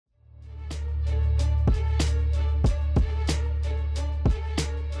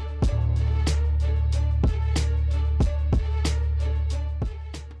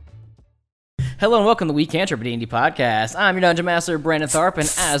Hello and welcome to the We Cantrip D&D podcast. I'm your Dungeon Master, Brandon Tharp,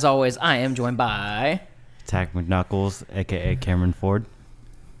 and as always, I am joined by... Tack McKnuckles, a.k.a. Cameron Ford.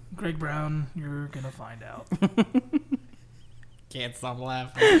 Greg Brown, you're going to find out. Can't stop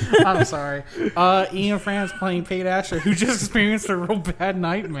laughing. I'm sorry. Ian France playing Pate Asher, who just experienced a real bad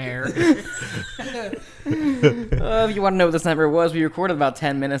nightmare. If you want to know what this nightmare was, we recorded about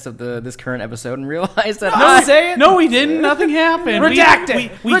 10 minutes of this current episode and realized that... No, we didn't. Nothing happened.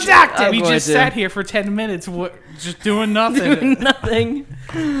 Redacted. Redacted. We just sat here for 10 minutes just doing nothing. Doing nothing.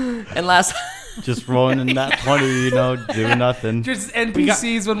 And last... Just rolling in that 20, doing nothing. Just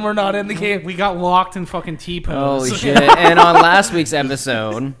NPCs when we're not in the game. We got locked in fucking T-pose. Holy shit. And on last week's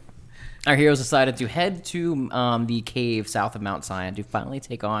episode, our heroes decided to head to the cave south of Mount Zion to finally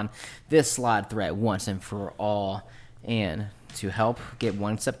take on this slot threat once and for all, and to help get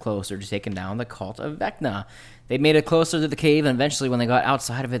one step closer to taking down the cult of Vecna. They made it closer to the cave, and eventually when they got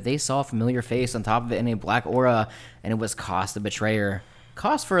outside of it, they saw a familiar face on top of it in a black aura, and it was Koss the Betrayer.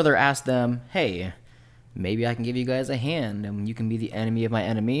 Koss further asked them, hey, maybe I can give you guys a hand, and you can be the enemy of my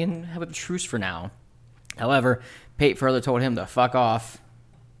enemy and have a truce for now. However, Pate further told him to fuck off,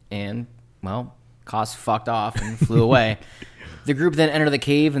 and, well, Koss fucked off and flew away. The group then entered the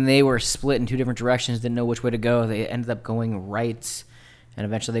cave, and they were split in two different directions, didn't know which way to go. They ended up going right, and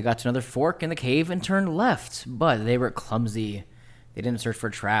eventually they got to another fork in the cave and turned left, but they were clumsy. They didn't search for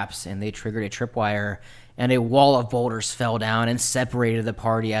traps, and they triggered a tripwire, and a wall of boulders fell down and separated the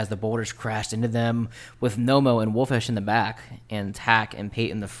party as the boulders crashed into them, with Nomo and Wolfish in the back, and Tack and Pate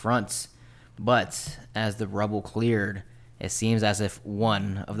in the front. But as the rubble cleared, it seems as if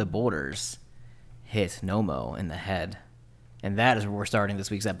one of the boulders hit Nomo in the head. And that is where we're starting this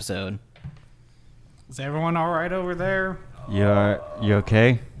week's episode. Is everyone all right over there? You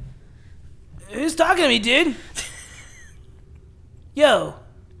okay? Who's talking to me, dude? Yo.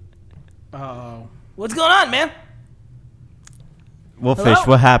 Uh-oh. What's going on, man? Wolfish, Hello?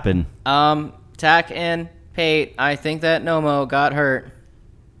 what happened? Tack and Pate, I think that Nomo got hurt.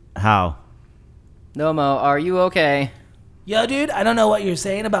 How? Nomo, are you okay? Yo, dude, I don't know what you're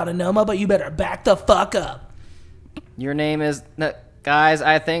saying about a Noma, but you better back the fuck up. Your name is... Guys,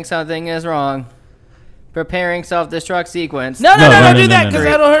 I think something is wrong. Preparing self-destruct sequence. No, don't do that, no. because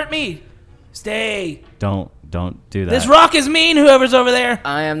that'll hurt me. Stay. Don't do that. This rock is mean, whoever's over there.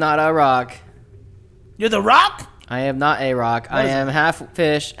 I am not a rock. You're the rock? I am not a rock. I am half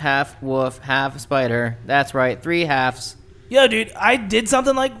fish, half wolf, half spider. That's right, 3 halves. Yo, dude, I did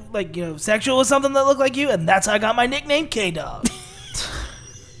something like sexual with something that looked like you, and that's how I got my nickname, K-Dog.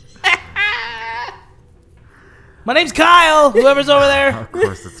 My name's Kyle, whoever's over there. Of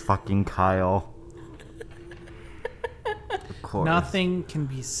course, it's fucking Kyle. Of course. Nothing can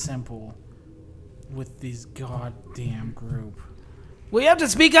be simple with this goddamn group. Well, you have to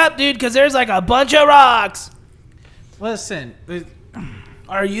speak up, dude, because there's like a bunch of rocks. Listen.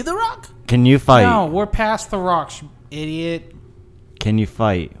 Are you the rock? Can you fight? No, we're past the rocks, you idiot. Can you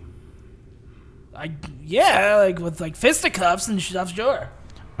fight? Yeah, like with like fisticuffs and stuff, sure.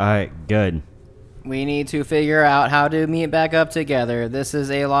 Alright, good. We need to figure out how to meet back up together. This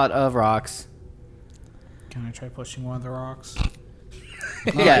is a lot of rocks. Can I try pushing one of the rocks?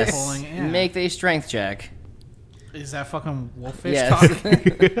 Yes. Pulling, yeah. Make a strength check. Is that fucking Wolfish Yes.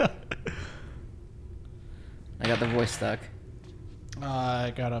 talking? I got the voice stuck.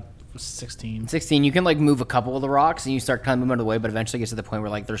 I got a 16. 16, you can like move a couple of the rocks and you start kind of moving out of the way, but eventually it gets to the point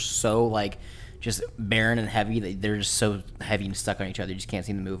where like they're so like just barren and heavy that they're just so heavy and stuck on each other you just can't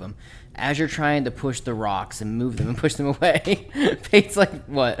seem to move them. As you're trying to push the rocks and move them and push them away, Pate's like,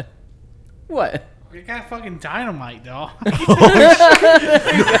 what? You got fucking dynamite, dog.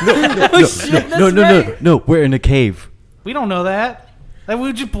 No, we're in a cave. We don't know that. Like,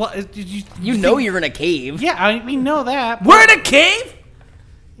 we just You know you're in a cave. Yeah, we know that. We're in a cave?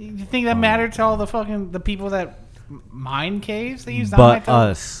 You think that mattered to all the people that mine caves? They use dynamite. But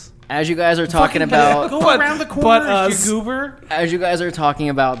us. As you guys are talking about... Go around the corner, you goober. As you guys are talking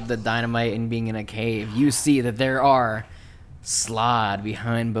about the dynamite and being in a cave, you see that there are slod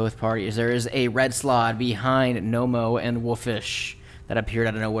behind both parties. There is a red slod behind Nomo and Wolfish that appeared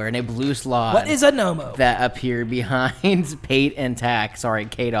out of nowhere, and a blue slod. What is a Nomo? That appeared behind Pate and Tack. Sorry,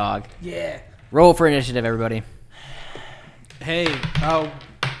 K-Dog. Yeah. Roll for initiative, everybody. Hey, oh.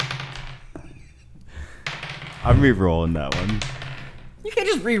 I'm re-rolling that one. You can't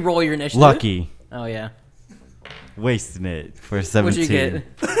just re-roll your initiative. Lucky. Oh, yeah. Wasting it for 17. What'd you get?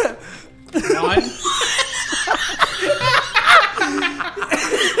 1.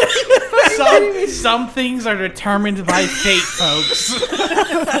 Some things are determined by fate, folks.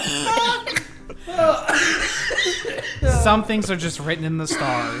 Some things are just written in the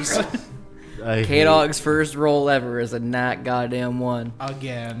stars. K-Dog's first roll ever is a nat goddamn 1.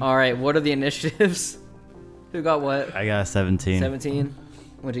 Again. All right, what are the initiatives? Who got what? I got a 17. 17.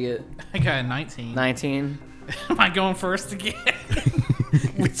 What'd you get? I got a 19. 19. Am I going first again?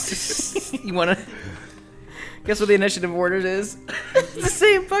 You wanna guess what the initiative order is? It's the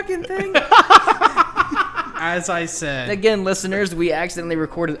same fucking thing. As I said. Again, listeners, we accidentally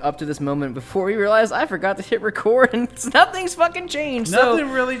recorded up to this moment before we realized I forgot to hit record, and nothing's fucking changed.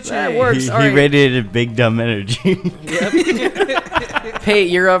 Nothing really changed. That works. He All right. radiated big dumb energy. Pate,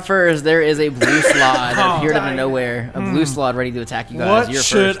 you're up first. There is a blue slot that Oh, appeared out of nowhere. A blue slot ready to attack you guys. What You're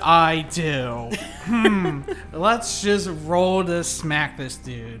should first. I do? Let's just roll to smack this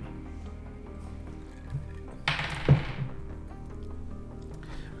dude.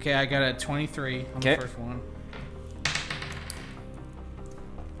 Okay, I got a 23 on Okay. the first one.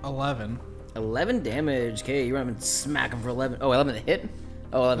 11. 11 damage. Okay, you run and smack him for 11. Oh, 11 to hit?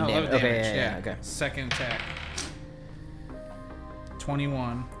 Oh, 11 No, damage. 11 Okay, damage, yeah. Okay. Second attack.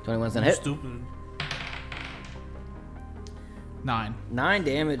 21. 21's gonna hit. Stupid. 9. 9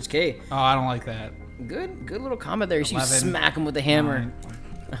 damage. Okay. Oh, I don't like that. Good little combat there. You see you 11. smack him with the hammer. 9.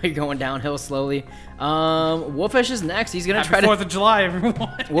 You're going downhill slowly. Wolfish is next. He's gonna Happy try to. 4th of July,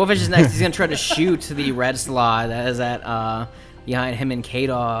 everyone. Wolfish is next. He's gonna try to shoot the red slot that is at behind him and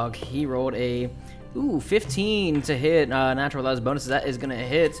K-Dog. He rolled a 15 to hit. Natural allows bonuses. That is gonna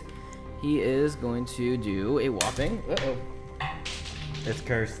hit. He is going to do a whopping. Uh-oh. It's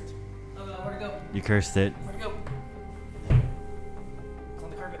cursed. Where'd it go? You cursed it. Where'd it go? It's on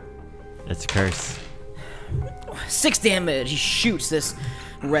the carpet. It's cursed. 6 damage. He shoots this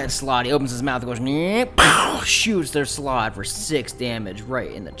red slot. He opens his mouth and goes, "Nyeh," shoots their slot for 6 damage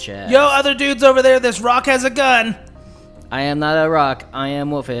right in the chest. Yo, other dudes over there, this rock has a gun. I am not a rock. I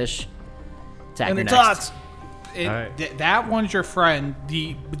am Wolfish. Attack And me it next. talks. Alright. That one's your friend.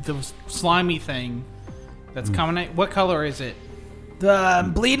 The slimy thing that's coming at. What color is it?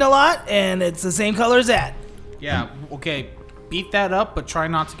 I'm bleeding a lot, and it's the same color as that. Yeah, okay. Beat that up, but try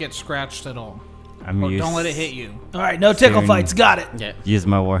not to get scratched at all. I'm Or don't let it hit you. All right, no tickle Staring. fights. Got it. Yeah. Use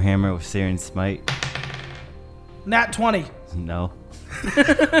my Warhammer with Searing Smite. Nat 20. No.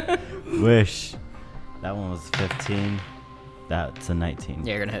 Wish. That one was 15. That's a 19.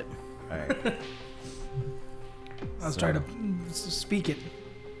 Yeah, you're gonna hit. Alright. I was trying to speak it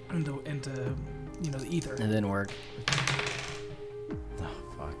into the ether. It didn't work. Oh,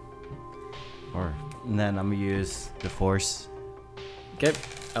 fuck. And then I'm gonna use the Force. Okay.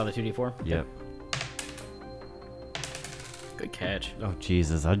 Oh, the 2d4. Yep. Good catch. Oh,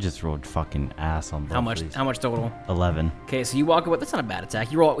 Jesus. I just rolled fucking ass on both How much? of these. How much total? 11. Okay, so you walk up with. That's not a bad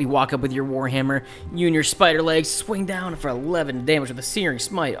attack. You walk up with your warhammer. You and your spider legs swing down for 11 damage with a searing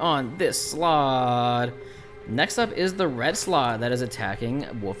smite on this slot. Next up is the red slot that is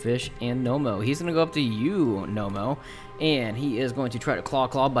attacking Wolfish and Nomo. He's gonna go up to you, Nomo, and he is going to try to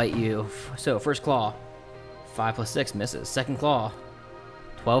claw bite you. So first claw, 5 + 6 misses. Second claw,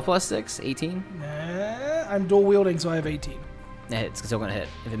 12 + 6, 18. I'm dual wielding, so I have 18. It's still gonna hit.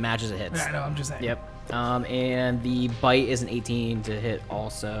 If it matches, it hits. I know, I'm just saying. Yep. And the bite is an 18 to hit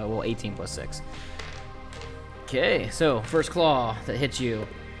also. Well, 18 + 6. Okay, so first claw that hits you.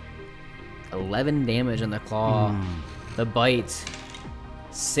 11 damage on the claw. The bite.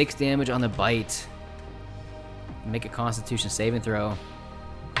 6 damage on the bite. Make a Constitution saving throw.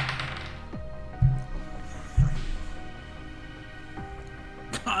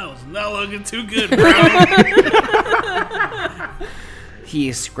 I was not looking too good, bro.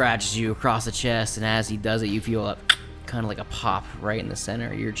 He scratches you across the chest, and as he does it, you feel a kind of like a pop right in the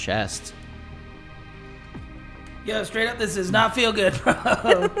center of your chest. Yo, straight up, this does not feel good,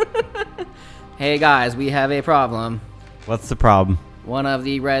 bro. Hey guys, we have a problem. What's the problem? One of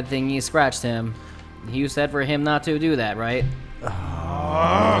the red thingies scratched him. You said for him not to do that, right?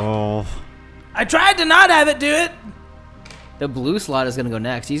 Oh. I tried to not have it do it. The blue slot is gonna go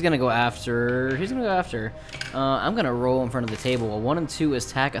next. He's gonna go after. I'm gonna roll in front of the table. A 1 and 2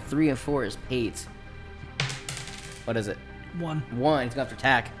 is tack. A 3 and 4 is Pate. What is it? 1. 1. He's going after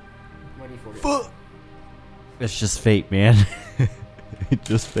tack. It's just fate, man. It's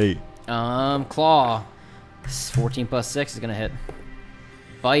just fate. Claw. 14 + 6 is gonna hit.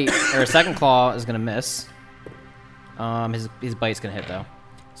 Bite or second claw is gonna miss. His bite's gonna hit though.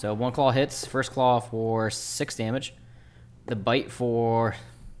 So 1 claw hits. First claw for 6 damage. The bite for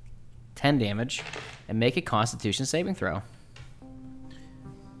 10 damage, and make a Constitution saving throw.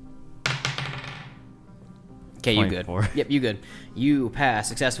 Okay, you good. 24. Yep, you good. You pass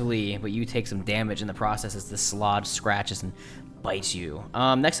successfully, but you take some damage in the process as the slod scratches and bites you.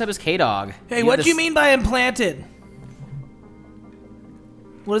 Next up is K-Dog. Hey, what do you mean by implanted?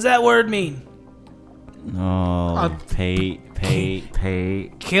 What does that word mean? Oh, Pate.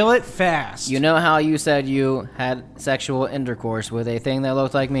 Kill it fast. You know how you said you had sexual intercourse with a thing that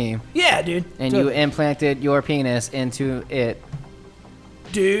looked like me, Yeah, dude. and you implanted your penis into it?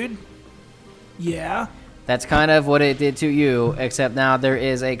 Dude. Yeah. That's kind of what it did to you, except now there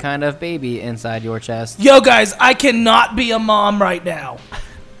is a kind of baby inside your chest. Yo, guys, I cannot be a mom right now.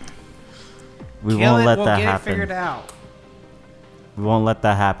 We Kill won't it, let we'll that get it happen. figured out. We won't let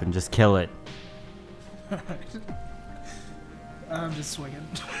that happen. Just kill it. I'm just swinging.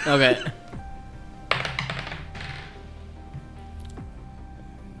 Okay.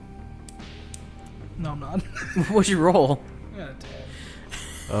 No, I'm not. What'd you roll?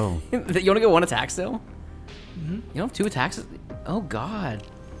 Oh. You only get one attack still? Mm-hmm. You don't have 2 attacks? Oh, God.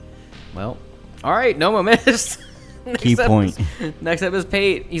 Well, all right. Noma missed. Key point. Next up is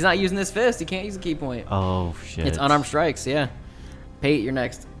Pate. He's not using his fist. He can't use a key point. Oh, shit. It's unarmed strikes, yeah. Pate, you're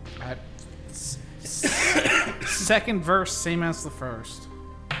next. Second verse, same as the first.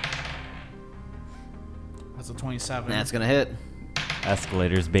 That's a 27. That's going to hit.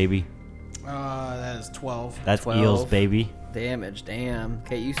 Escalators, baby. That is 12. That's 12. eels, baby. Damage, damn.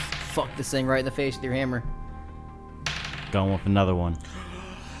 Okay, you fuck this thing right in the face with your hammer. Going with another one.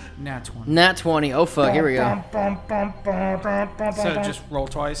 Nat 20. Nat 20. Oh, fuck. Here we go. So just roll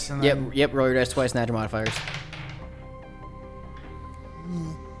twice and then... Yep. Roll your dice twice and add your modifiers.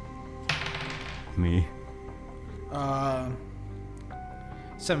 Me.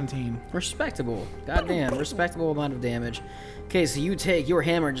 17. Respectable. Goddamn, respectable amount of damage. Okay, so you take your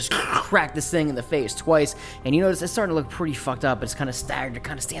hammer and just crack this thing in the face twice, and you notice it's starting to look pretty fucked up. It's kind of staggered. It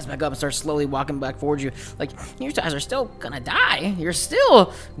kind of stands back up and starts slowly walking back towards you. Like, you guys are still gonna die. You're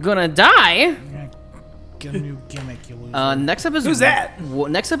still gonna die. Get a new gimmick, you loser. Next up is Who's that?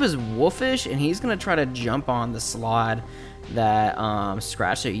 Next up is Wolfish, and he's gonna try to jump on the slod that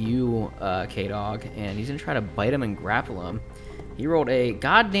scratched at you, K-Dog, and he's gonna try to bite him and grapple him. He rolled a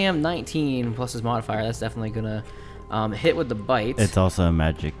goddamn 19 plus his modifier. That's definitely gonna hit with the bite. It's also a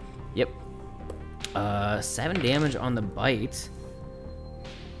magic. Yep. 7 damage on the bite.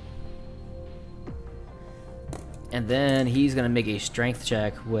 And then he's gonna make a strength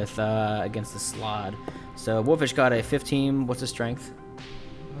check with against the slod. So Wolfish got a 15. What's his strength?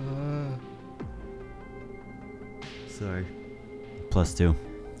 Sorry. +2.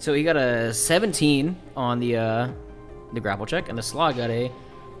 So he got a 17 on the grapple check, and the slod got a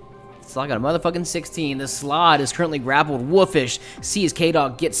motherfucking 16. The slod is currently grappled. Wolfish sees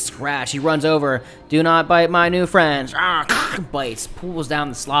K-Dog get scratched. He runs over. Do not bite my new friends. Bites, pulls down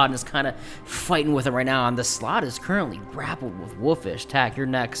the slod, and is kind of fighting with him right now. And the slod is currently grappled with Wolfish. Tack, you're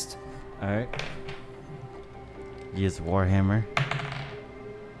next. Alright. Use Warhammer.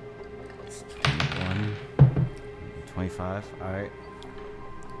 21. 25. Alright.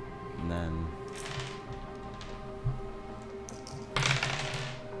 And then...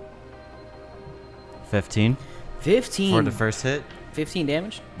 $15 15. for the first hit. 15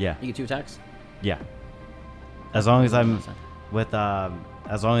 damage? Yeah. You get 2 attacks? Yeah. As long as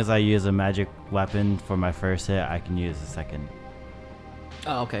as long as I use a magic weapon for my first hit, I can use a second.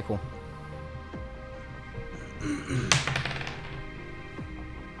 Oh, okay, cool.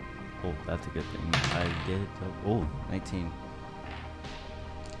 Oh, that's a good thing. I did. Oh, 19.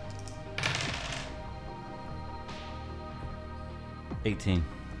 $18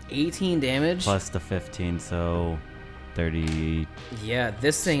 18 damage? plus the 15, so 30. Yeah,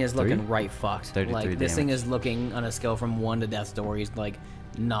 this thing is looking 3? right fucked. 33 Like, this thing damage. is looking on a scale from 1 to death's door. He's, like,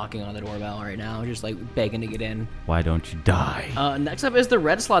 knocking on the doorbell right now, just, like, begging to get in. Why don't you die? Next up is the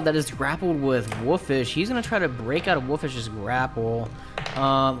red slot that is grappled with Wolfish. He's going to try to break out of Wolfish's grapple.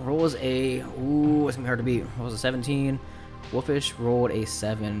 Rolls a... Ooh, it's going to be hard to beat. Rolls a 17. Wolfish rolled a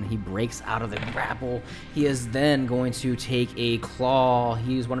 7. He breaks out of the grapple. He is then going to take a claw.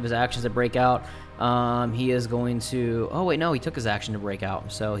 He used one of his actions to break out. He is going to... Oh, wait, no. He took his action to break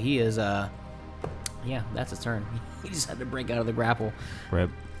out. So he is... Yeah, that's his turn. He just had to break out of the grapple. Rip.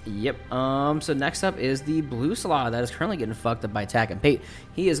 Yep. So next up is the blue slot that is currently getting fucked up by Tack and Pate.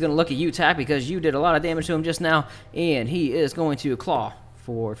 He is going to look at you, Tack, because you did a lot of damage to him just now. And he is going to claw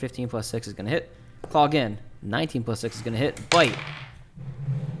for 15 plus 6 is going to hit. Claw again. 19 plus 6 is going to hit. Bite.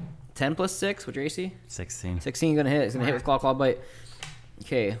 10 plus 6, what's your AC? 16. 16 going to hit. It's going to hit with claw, claw, bite.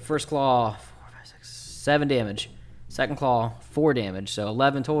 Okay, first claw, 4, 5, 6, 7 damage. Second claw, 4 damage. So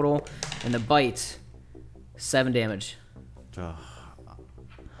 11 total. And the bite, 7 damage.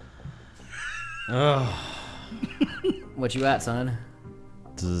 What you at, son?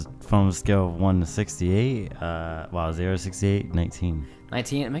 From a scale of 1 to 68, 0 to 68, 19.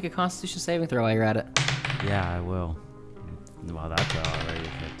 19. Make a Constitution saving throw while you're at it. Yeah, I will. Well, that's already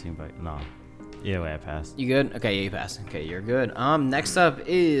 15, but no. Either way, I passed. You good? Okay, yeah, you passed. Okay, you're good. Next up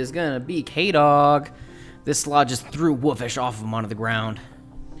is gonna be K-Dog. This slot just threw Wolfish off of him onto the ground.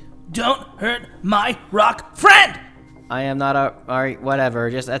 Don't hurt my rock friend! I am not a... Alright, whatever.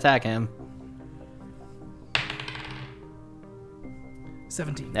 Just attack him.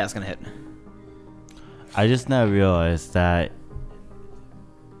 17. That's gonna hit. I just now realized that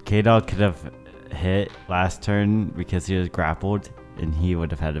K-Dog could have hit last turn because he was grappled and he would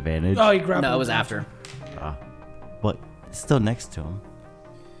have had advantage. Oh, he grabbed No, him it was after. But it's still next to him.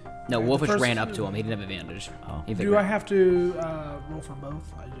 No, Alright, Wolfish the first- ran up to him. He didn't have advantage. Oh. He Do I have to roll for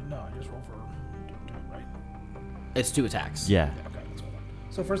both? No, I just roll for do it right. It's 2 attacks. Yeah. Okay, that's what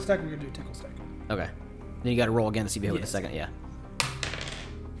I So first attack, we're going to do Tickle Stick. Okay. Then you gotta roll again to see if you hit with the Yes. second. Yeah.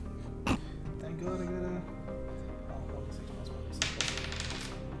 Thank God I got a... Oh, 1d6 plus 1d6 plus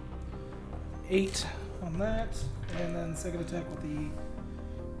 8 on that. And then second attack with the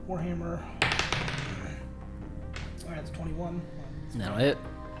Warhammer. Alright, it's 21. That'll hit.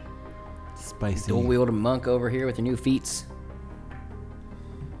 Spicy. Dual wielder monk over here with your new feats.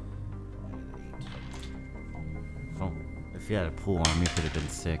 Oh, if you had a pull on me, could have been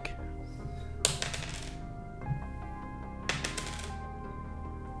sick. Eight.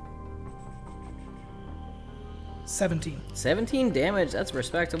 17. 17 damage. That's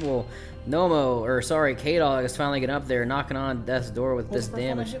respectable. Nomo, or sorry, K-Dog is finally getting up there, knocking on Death's door with this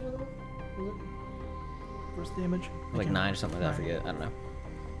damage. First damage? Like Okay. 9 or something like that. I forget. I don't know.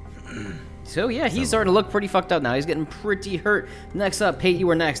 So yeah, he's starting to look pretty fucked up now. He's getting pretty hurt. Next up, Pate, you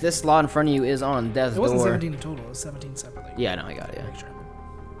were next. This slot in front of you is on Death's It wasn't door. 17 in total, it was 17 separately. Yeah, no, I got it. Yeah. Make sure.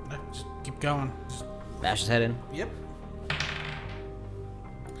 Just keep going. Just, Bash his head in. Yep.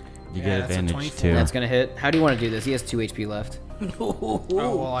 You Yeah, get that's a advantage 24. too. That's gonna hit. How do you want to do this? He has 2 HP left. oh,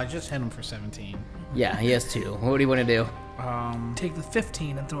 well, I just hit him for 17. Yeah, he has 2. What do you want to do? Take the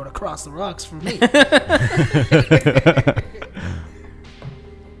 15 and throw it across the rocks for me.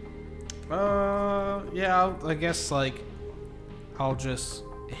 Yeah, I guess, like, I'll just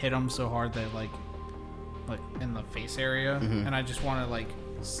hit him so hard that, like in the face area, and I just want to, like,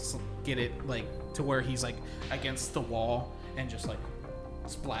 get it, like, to where he's, like, against the wall and just, like,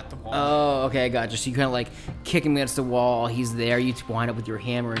 splat the wall. Oh, okay, I got you. So you kind of like kick him against the wall. He's there. You wind up with your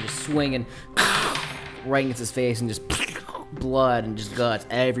hammer and just swinging right against his face and just blood and just guts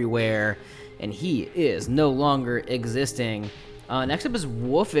everywhere. And he is no longer existing. Next up is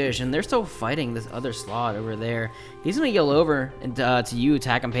Wolfish, and they're still fighting this other slot over there. He's gonna yell over and to you,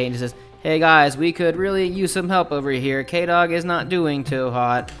 Attack and Pain. He says, "Hey guys, we could really use some help over here. K-Dog is not doing too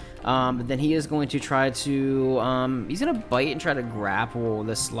hot." But then he is going to try to, he's going to bite and try to grapple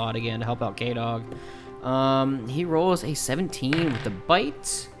this slot again to help out K-Dog. He rolls a 17 with the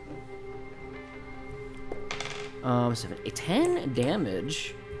bite. 10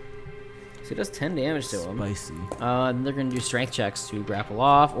 damage. So he does 10 damage to him. Spicy. Then they're going to do strength checks to grapple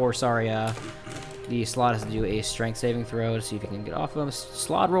off, or sorry, the slot has to do a strength saving throw to see if he can get off of him.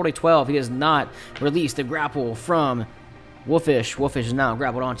 Slot rolled a 12. He does not release the grapple from Wolfish. Wolfish is now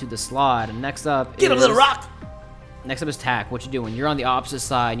grappled onto the slot. And next up Get him, little rock! Next up is Tack. What you doing? You're on the opposite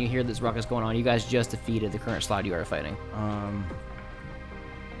side, and you hear this ruckus going on. You guys just defeated the current slot you are fighting. I'm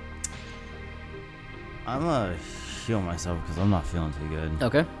gonna heal myself because I'm not feeling too good.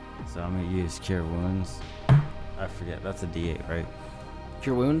 Okay. So I'm gonna use Cure Wounds. I forget, that's a D8, right?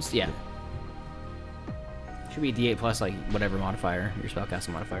 Cure Wounds? Yeah. Should be a D8 plus, like, whatever modifier. Your spellcasting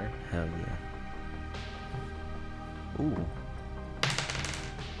modifier. Hell yeah. Ooh.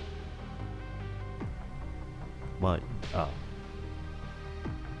 What? Oh.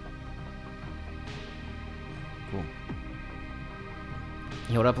 Cool.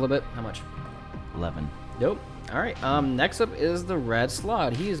 Healed up a little bit? How much? 11. Nope. All right. Next up is the red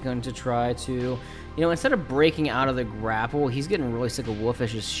slot. He is going to try to, instead of breaking out of the grapple, he's getting really sick of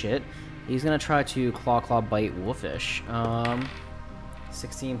Wolfish's shit. He's going to try to claw bite Wolfish.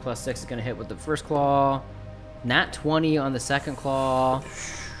 16 plus 6 is going to hit with the first claw. Nat 20 on the second claw.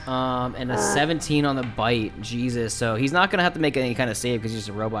 And a 17 on the bite. Jesus. So he's not going to have to make any kind of save because he's just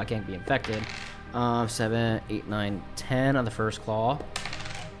a robot, can't be infected. 7, 8, 9, 10 on the first claw.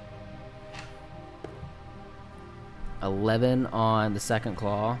 11 on the second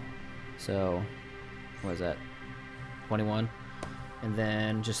claw. So, what is that? 21. And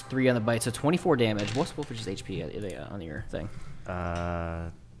then just 3 on the bite. So 24 damage. What's Wolfish's HP on your thing?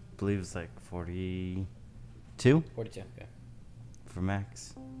 Believe it's like 42 42. Okay. for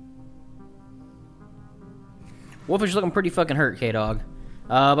max. Wolfish is looking pretty fucking hurt, K-Dog.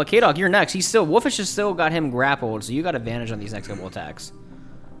 But K-Dog, you're next. Wolfish has still got him grappled, so you got advantage on these next couple attacks.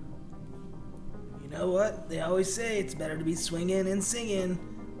 You know what? They always say it's better to be swinging and singing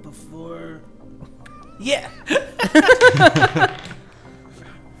before Yeah.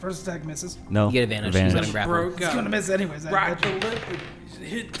 First attack misses. No. You get advantage. He's got him grappled. Broke It's gonna miss anyways. right the lip.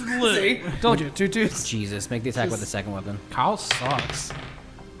 Hit the lip. Told you, 2-2s. Jesus, make the attack with the second weapon. Kyle sucks.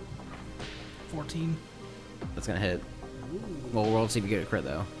 14. That's gonna hit. Well, we'll see if you get a crit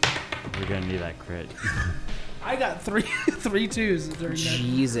though. We're gonna need that crit. I got three 2s during that.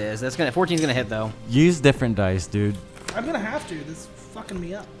 Jesus, that's gonna 14's gonna hit though. Use different dice, dude. I'm gonna have to. This is fucking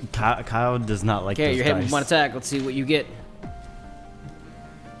me up. Kyle does not like Okay, those you're hitting dice. with one attack. Let's see what you get.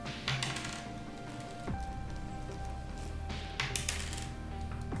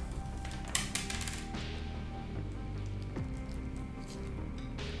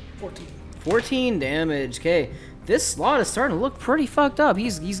 $14. 14 damage. Okay, this slot is starting to look pretty fucked up.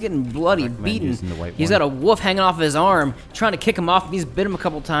 He's getting bloody, Recommend beaten. using the white He's one. got a wolf hanging off of his arm, trying to kick him off. He's bit him a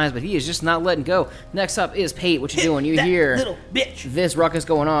couple times, but he is just not letting go. Next up is Pate. What you doing? You That hear little bitch. this ruckus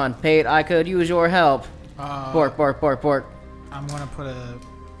going on. Pate, I could use your help. Pork, pork, pork, pork. I'm gonna put a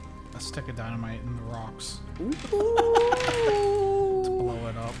stick of dynamite in the rocks to blow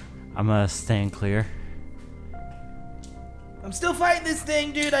it up. I'm gonna stand clear. I'm still fighting this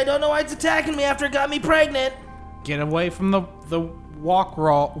thing, dude. I don't know why it's attacking me after it got me pregnant. Get away from the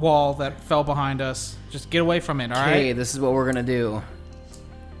wall that fell behind us. Just get away from it, all Okay, right? this is what we're gonna do.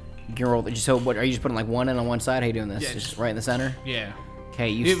 You can roll. So, what are you just putting like one in on one side? How you doing this? Yeah, Just right in the center. Yeah. Okay,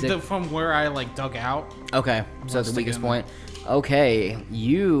 you stick. From where I like dug out. Okay, so that's the stick weakest it in point. Okay,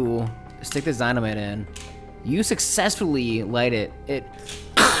 you stick this dynamite in. You successfully light it. It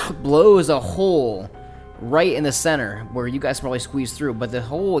blows a hole right in the center where you guys probably squeeze through. But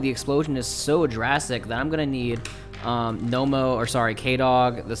the explosion is so drastic that I'm gonna need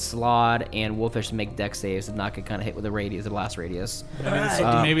K-Dog, the Slod, and Wolfish to make dex saves to not get kind of hit with the radius, the blast radius.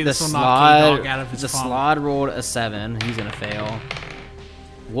 Maybe this will the knock K-Dog out of his The funk. Slod rolled a 7. He's gonna fail.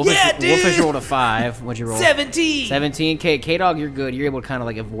 Yeah, dude! Wolfish rolled a 5. What'd you roll? 17. 17. K-Dog, you're good. You're able to kind of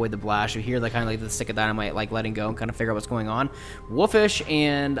like avoid the blast. You hear like kind of like the stick of dynamite like letting go and kind of figure out what's going on. Wolfish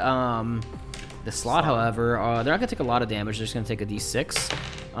and the Slot, however, they're not gonna take a lot of damage. They're just gonna take a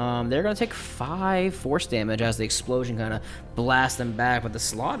d6. They're gonna take 5 force damage as the explosion kind of blasts them back. But the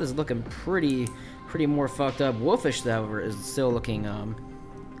Slot is looking pretty more fucked up. Wolfish, however, is still looking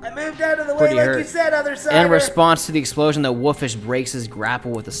I moved out of the way pretty like hurt. you said, other side. In response to the explosion, the Wolfish breaks his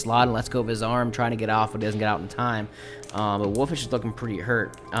grapple with the Slot and lets go of his arm, trying to get off, but doesn't get out in time. But Wolfish is looking pretty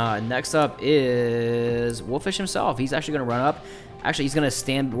hurt. Next up is Wolfish himself. He's actually going to run up. Actually, he's going to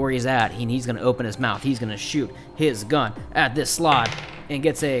stand where he's at, and he's going to open his mouth. He's going to shoot his gun at this Slot and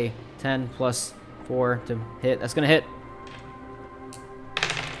gets a 10 plus 4 to hit. That's going to hit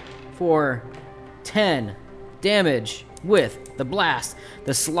for 10 damage with the blast.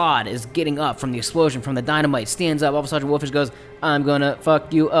 The Slot is getting up from the explosion from the dynamite, stands up. All of a sudden, Wolfish goes, "I'm gonna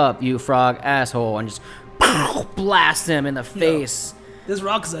fuck you up, you frog asshole," and just blasts him in the face. This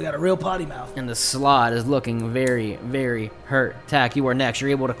rock because I got a real potty mouth. And the Slot is looking very, very hurt. Tack, you are next. You're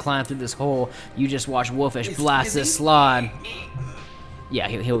able to climb through this hole. You just watch Wolfish blast is this he- Slot. Yeah,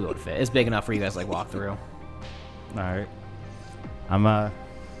 he'll be able to fit. It's big enough for you guys to like walk through. Alright. I'm gonna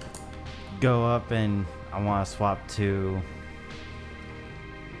go up and I wanna swap to.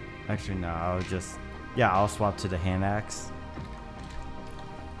 Actually, no, I'll swap to the hand axe.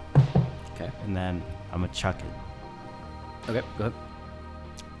 Okay. And then I'm gonna chuck it. Okay, go ahead.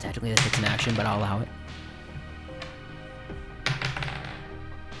 Technically, that takes an action, but I'll allow it.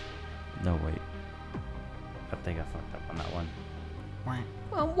 No, wait. I think I fucked up on that one.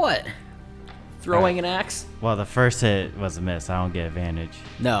 Well, what? Throwing an axe? Well, the first hit was a miss. I don't get advantage.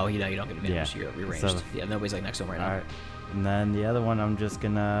 No, you don't get advantage. Yeah. You're ranged. So- Yeah, nobody's like next to him right now. Alright. And then the other one, I'm just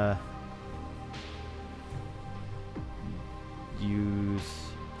gonna use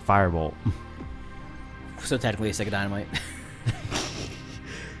Firebolt. So technically, a stick of dynamite.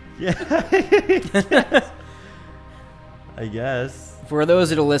 I guess. For those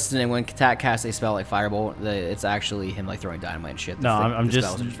that are listening, when Tack casts a spell like Firebolt, it's actually him like throwing dynamite and shit. No, I'm the just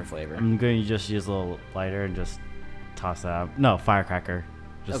spells are just for flavor. I'm going to just use a little lighter and just toss that out. No, firecracker.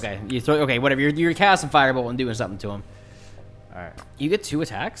 Just, Okay, you throw. Okay, whatever. You're casting Firebolt and doing something to him. All right. You get 2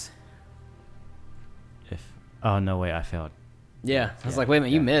 attacks. Oh no, wait, I failed. Yeah, I was Yeah, like, wait a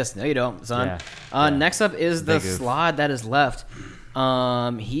minute, you yeah. must. No, you don't, son. Yeah, yeah. Next up is the Big oof. Slod that is left.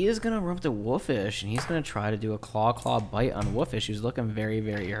 He is gonna run up to Wolfish, and he's gonna try to do a claw bite on Wolfish, who's looking very,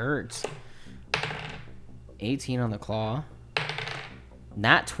 very hurt. 18 on the claw.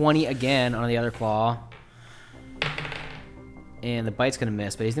 Nat 20 again on the other claw. And the bite's gonna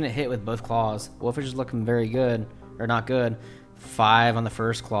miss, but he's gonna hit with both claws. Wolfish is looking very good, or not good. 5 on the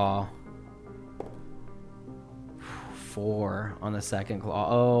first claw. 4 on the second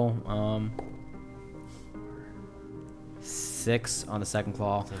claw. 6 on the second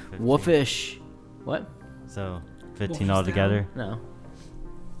claw. So 15. Wolfish. What? So Wolf 15 is altogether. No.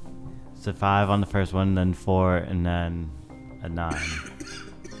 So 5 on the first one, then 4, and then a 9.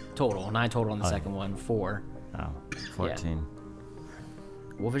 Total. 9 total on the Oh, second one. 4. Oh, 14.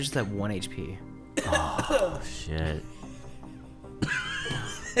 Wolfish is at 1 HP. Oh, shit.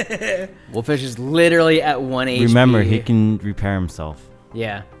 Wolfish is literally at 1 HP. Remember, he can repair himself.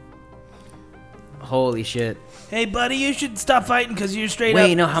 Yeah. Holy shit. Hey, buddy, you should stop fighting because you're straight up.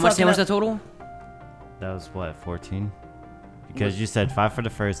 Wait, no, how much fucking damage up. that total? That was what, 14? Because you said 5 for the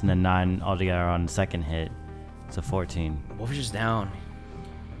first and then 9 altogether on the second hit. So 14. Wolfish is down.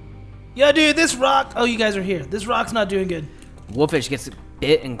 Yo, dude, this rock. Oh, you guys are here. This rock's not doing good. Wolfish gets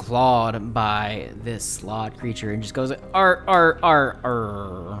bit and clawed by this slot creature and just goes,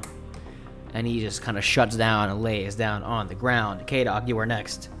 arr. And he just kind of shuts down and lays down on the ground. K-Dog, you are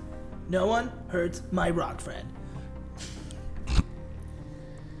next. No one hurts my rock friend.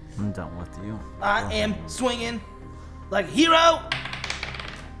 I'm done with you. I am swinging like a hero.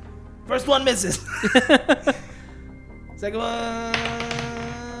 First one misses. Second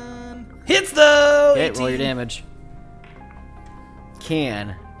one hits though. Okay, roll your 18. damage.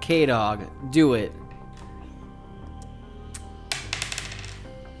 Can K-Dog do it?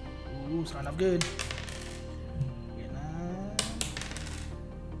 Ooh, starting off good. 9,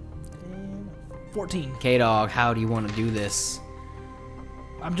 10, 14. K-Dog, how do you want to do this?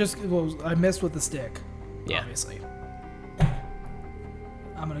 I'm just. Well, I missed with the stick. Yeah. Obviously.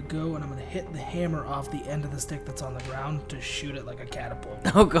 I'm gonna go and I'm gonna hit the hammer off the end of the stick that's on the ground to shoot it like a catapult.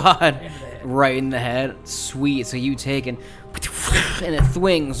 Oh god, Into the head. right in the head. Sweet. So you take and it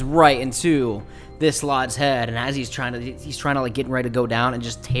swings right into this Lod's head, and as he's trying to like getting ready to go down and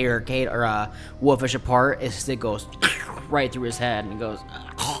just tear Kate or Wolfish apart, his stick goes right through his head and it goes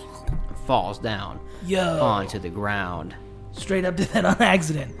falls down Yo. onto the ground. Straight up did that on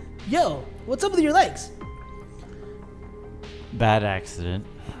accident. Yo, what's up with your legs? Bad accident.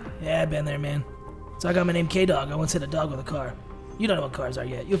 Yeah, I've been there, man. So I got my name K-Dog. I once hit a dog with a car. You don't know what cars are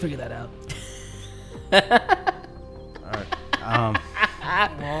yet. You'll figure that out.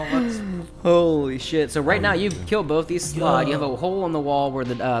 Well, let's. Holy shit! So right now you've killed both these slug. You have a hole in the wall where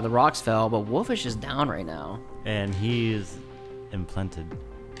the rocks fell, but Wolfish is down right now. And he's implanted.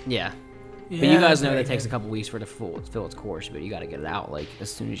 Yeah. Yeah, But you guys know very that it takes a good. couple weeks for it to fill its course, but you got to get it out like as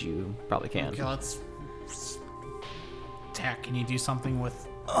soon as you probably can. Okay, let's. Tack, can you do something with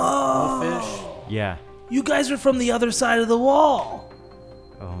Oh, Wolfish? Yeah. you guys are from the other side of the wall.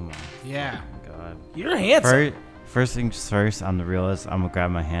 Oh my Yeah. god. You're handsome. First things first, on the realist, I'm gonna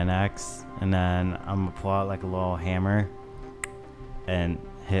grab my hand axe and then I'm gonna pull out like a little hammer and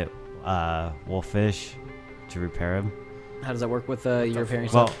hit Wolfish to repair him. How does that work with your repairing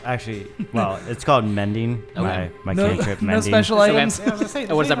Well, stuff? actually, it's called mending. Okay. My No, cantrip no mending. special Okay. items. Yeah, I was gonna say,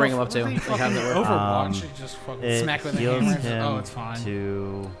 Oh, what does that bring no him up to? fucking Like, how does it work? Overwatch, it just fucking It smack with the heals hammer. him Oh, it's fine.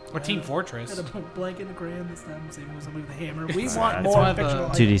 to Or Team Fortress. Got a blanket and a crayon this time. Saving with somebody with a hammer. We It's want one more of the- fictional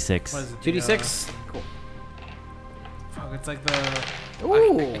items. 2d6. What is it? 2d6. Cool. Fuck, it's like the.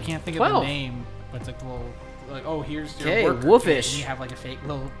 Ooh, I can't think of 12. the name, but it's like the little. Like, oh, here's your Okay, worker Wolfish. kit, and you have like a fake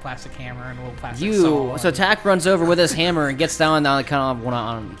little plastic hammer and a little plastic You saw. so Tack runs over with his hammer and gets down like kind of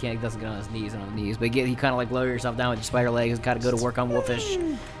on he can't doesn't get on his knees but he kind of like lower yourself down with your spider legs and kind of go to work on Wolfish,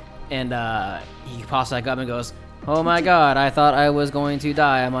 and he pops back up and goes, "Oh my god, I thought I was going to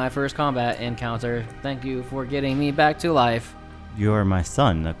die on my first combat encounter. Thank you for getting me back to life. You're my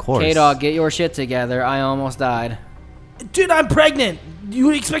son, of course. K-Dog, get your shit together. I almost died." Dude, I'm pregnant.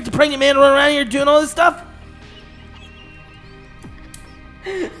 You expect a pregnant man to run around here doing all this stuff?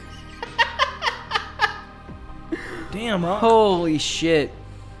 Damn, Rock. Holy shit.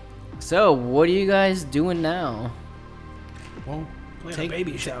 So, what are you guys doing now? Well, Playing take- a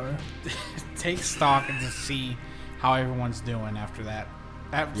baby shower. take stock and just see how everyone's doing after that.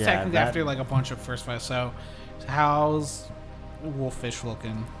 Yeah, Technically, that- after like a bunch of first fights. So, how's Wolfish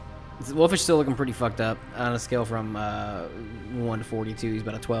looking? Wolfish still looking pretty fucked up on a scale from 1 to 42. He's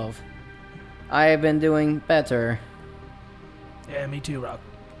about a 12. I have been doing better. Yeah, me too, Rock.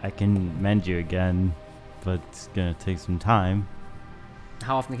 I can mend you again, but it's gonna take some time.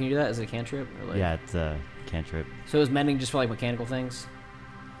 How often can you do that? Is it a cantrip? Or like, Yeah, it's a cantrip. So is mending just for like mechanical things?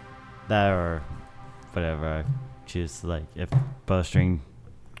 That or whatever I choose. Like if bowstring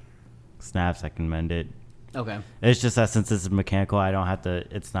snaps, I can mend it. Okay. It's just that since it's mechanical, I don't have to.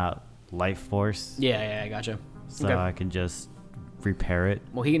 It's not life force, Yeah, I gotcha. so okay. I can just repair it.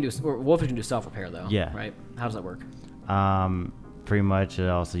 Well, he can do. Or Wolfish can do self repair though. Yeah. Right. How does that work? Pretty much. It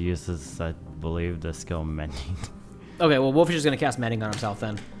also uses, I believe, the skill mending. Okay. Well, Wolfish is gonna cast mending on himself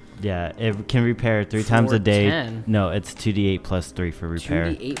then. Yeah, it can repair 3 times a For day. 10? No, it's 2d8 plus 3 for repair.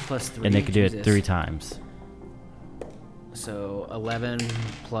 2d8 plus 3. And it can do it Jesus. 3 times. So 11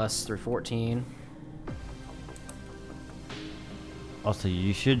 plus 3, 14. Also,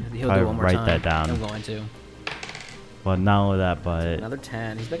 you should He'll do probably one more write time. that down. I'm going to. Well, not only that, but Another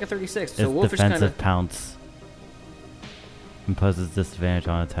 10. He's back at 36. So it's Wolfish kind defensive of. pounce. Imposes disadvantage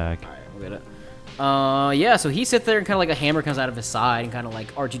on attack. Alright, we'll get it. Yeah, so he sits there and kind of like a hammer comes out of his side and kind of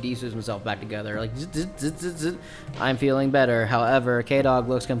like R2D2s himself back together. Like, zzz, zzz, zzz, zzz, zzz. I'm feeling better. However, K-Dog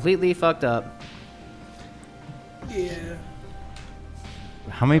looks completely fucked up. Yeah.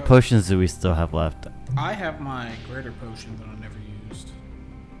 How many potions do we still have left? I have my greater potion that I never used.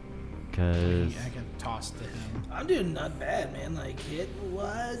 Because I can toss to him. I'm doing not bad, man. Like hit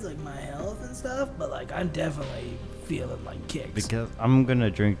wise, like my health and stuff. But like I'm definitely feeling like kicks. I'm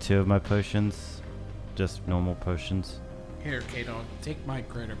gonna drink 2 of my potions, just normal potions. Here, K-Dog, take my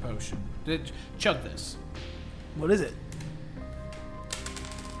greater potion. Chug this. What is it?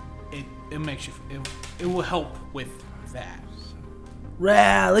 It makes you. It will help with that.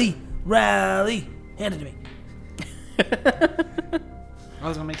 Rally, rally. Hand it to me. I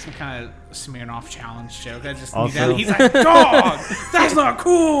was gonna make some kind of Smirnoff challenge joke. I just Also- need that. He's like, dog, that's not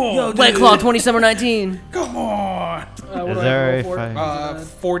cool. Yo, White Claw 2719. Come on. What Is do I there roll for?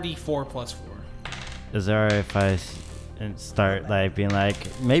 if 4d4 plus 4. Is there if I and start like being like,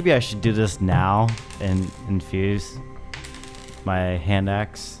 maybe I should do this now and infuse my hand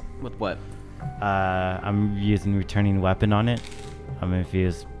axe? With what? I'm using returning weapon on it. I'm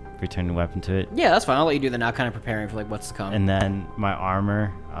infused returning weapon to it. Yeah, that's fine. I'll let you do that now, kind of preparing for like what's to come. And then my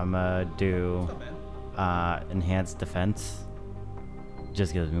armor, I'm gonna do enhanced defense.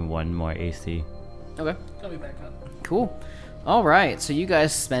 Just gives me 1 more AC. Okay. I'll be back up. Cool. All right. So you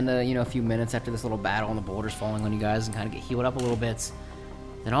guys spend a few minutes after this little battle and the boulders falling on you guys and kind of get healed up a little bit.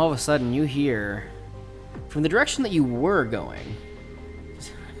 Then all of a sudden you hear from the direction that you were going,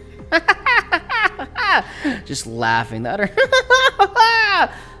 just laughing, the utter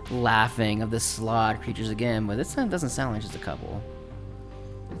laughing of the slod creatures again. But this time doesn't sound like just a couple.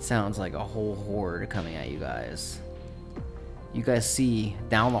 It sounds like a whole horde coming at you guys. You guys see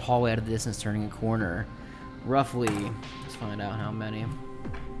down the hallway out of the distance, turning a corner, roughly, let's find out how many.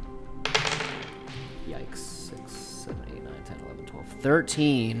 Yikes. 6, 7, 8, 9, 10, 11, 12,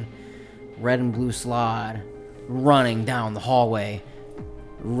 13 red and blue slod running down the hallway,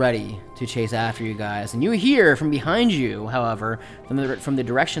 ready to chase after you guys. And you hear from behind you, however, from the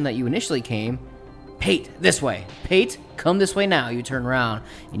direction that you initially came, Pate, this way. Pate, come this way now. You turn around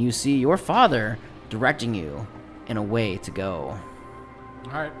and you see your father directing you in a way to go.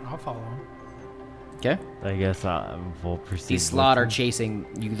 All right, I'll follow him. Okay? I guess we'll proceed. These with slot are them. chasing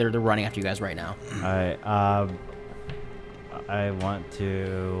you. They're running after you guys right now. Alright, I want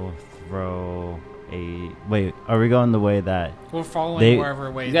to throw a... Wait, are we going the way that... We're following They-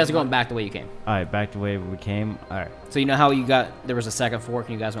 wherever way. You guys are going back the way you came. Alright, back the way we came? Alright, So you know how you got, there was a second fork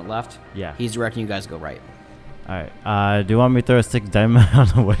and you guys went left? yeah. He's directing you guys to go right. Alright, do you want me to throw a stick of dynamite on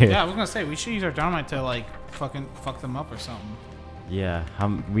the way? Yeah, I was gonna say we should use our dynamite to like fucking fuck them up or something. Yeah,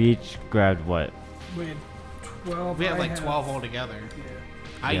 we each grabbed what? We had 12. We had I like have- 12 altogether. Yeah.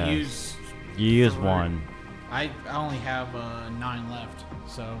 I Yeah. use. You used Correct. 1. I only have 9 left.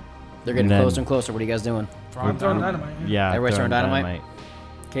 So. They're getting And then- closer and closer. What are you guys doing? I'm throwing dynamite. Yeah, Everybody's throwing dynamite?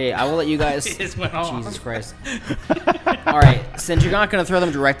 Okay, I will let you guys... It just went off. Jesus Christ. Alright, since you're not going to throw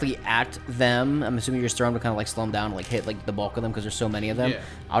them directly at them, I'm assuming you're just throwing them to kind of like slow them down and like hit like the bulk of them because there's so many of them. Yeah.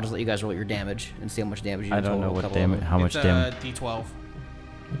 I'll just let you guys roll your damage and see how much damage you I do don't know total, a what couple of damage, them. how much it's damage. D12.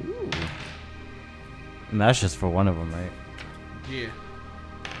 And that's just for one of them, right? Yeah.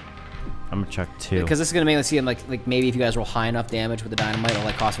 I'm gonna chuck 2. Because this is going to make us see like maybe if you guys roll high enough damage with the dynamite, it'll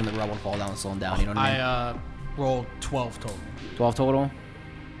like cost them the rubble to fall down and slow them down. You know what I mean? I rolled 12 total. 12 total?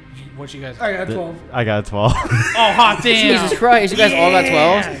 What you guys? I got 12. I got a 12. Oh hot damn! Jesus Christ, you guys all got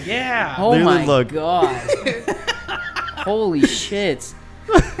 12s? Yeah. Oh Literally, my look. god. Holy shit.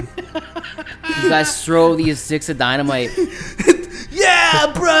 You guys throw these sticks of dynamite.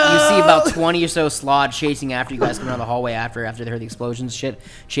 Yeah, bro. You see about 20 or so slod chasing after you guys coming down the hallway after they heard the explosions shit.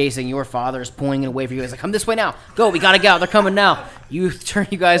 Chasing your father is pointing it away for you guys. Like, come this way now. Go, we gotta get out. They're coming now. You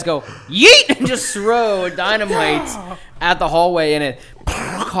guys go, yeet! And just throw dynamite at the hallway and it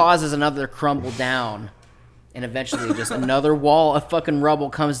causes another crumble down. And eventually just another wall of fucking rubble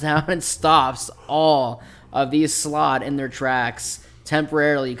comes down and stops all of these slod in their tracks.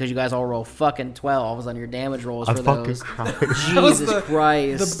 Temporarily, because you guys all roll fucking 12s on your damage rolls for those. That was Jesus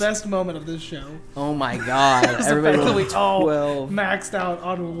Christ. The best moment of this show. Oh my god. was Everybody the fact that rolled we all 12. maxed out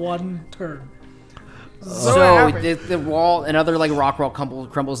on one turn. So the wall, another like rock wall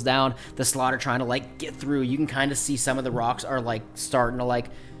crumbles down. The slaughter trying to like get through. You can kind of see some of the rocks are like starting to like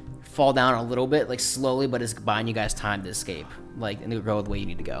fall down a little bit, like slowly, but it's buying you guys time to escape, like and to go the way you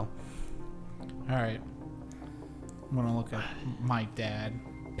need to go. All right. I'm gonna look at my dad.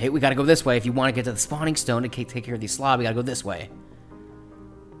 Hey, we gotta go this way if you want to get to the spawning stone to take care of these slobs. We gotta go this way.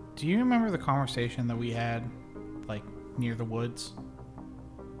 Do you remember the conversation that we had, like near the woods?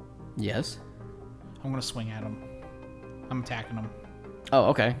 Yes. I'm gonna swing at him. I'm attacking him. Oh,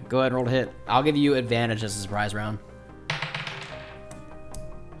 okay. Go ahead and roll to hit. I'll give you advantage as a surprise round.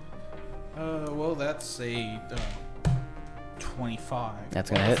 Well, that's a 25. That's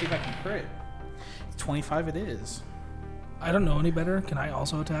gonna Let's hit. see if I can crit. 25 it is. I don't know any better. Can I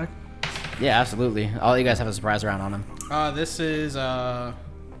also attack? Yeah, absolutely. All you guys have a surprise round on him. This is 12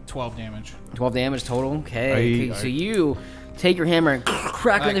 damage. 12 damage total. Okay. Are you- So you take your hammer and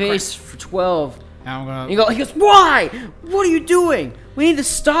crack him in the face for 12. Now I'm gonna. He goes, why? What are you doing? We need to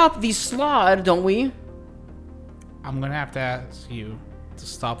stop these slod, don't we? I'm gonna have to ask you to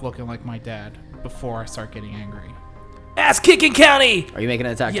stop looking like my dad before I start getting angry. Ass kicking county. Are you making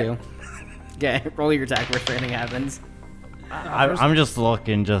an attack Yeah. too? Okay, roll your attack if anything happens. I'm just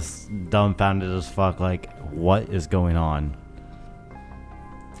looking, just dumbfounded as fuck. Like, what is going on?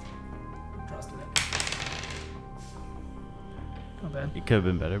 Trusted it. Not bad. It could have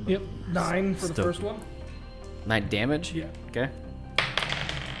been better. But Yep. 9 for the Still. first one. 9 damage? Yeah. Okay.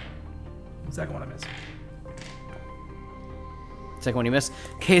 Second one I missed. Second one you miss.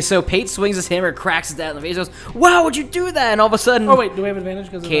 Okay, so Pate swings his hammer, cracks his dad in the face, goes, wow, would you do that? And all of a sudden, Oh wait, do we have advantage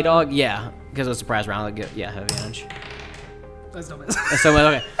because K-Dog, yeah, because it was a surprise round, yeah, have advantage. That's no miss. And so,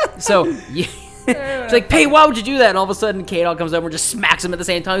 okay, so, yeah. It's like, Pate, why would you do that? And all of a sudden, K-Dog comes over and just smacks him at the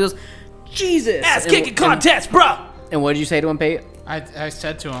same time. He goes, Jesus! Ass kicking contest, bro. And what did you say to him, Pate? I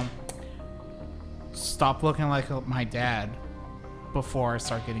said to him, stop looking like my dad before I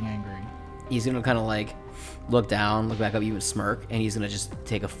start getting angry. He's gonna kind of like look down, look back up, even smirk, and he's gonna just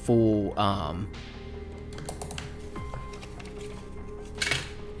take a full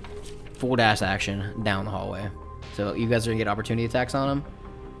full dash action down the hallway. So you guys are gonna get opportunity attacks on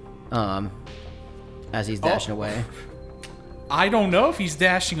him, as he's dashing away. I don't know if he's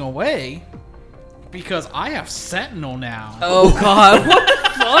dashing away because I have Sentinel now. Oh God! What the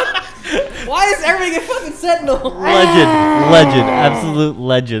fuck? Why is everybody get fucking Sentinel? legend, absolute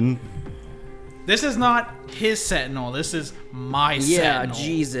legend. This is not his Sentinel. This is my Yeah, Sentinel.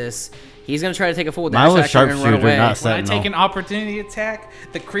 Jesus. He's gonna try to take a full Mine dash was action and run sharpshooter, away. not When I Sentinel. take an opportunity attack,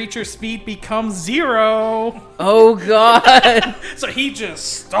 the creature's speed becomes 0. Oh God! So he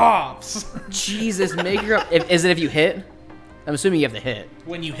just stops. Jesus, make your. Is it if you hit? I'm assuming you have to hit.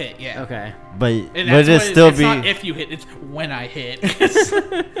 When you hit, yeah. Okay. But And would that's it what still it's be? not if you hit, it's when I hit.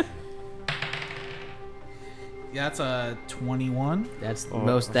 Yeah, that's a 21. That's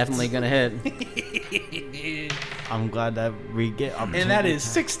most definitely gonna hit. I'm glad that we get. And that is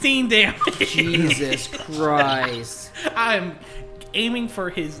 16 damage. Jesus Christ. I'm aiming for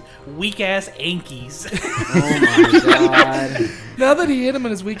his weak ass Ankies. Oh my God. Now that he hit him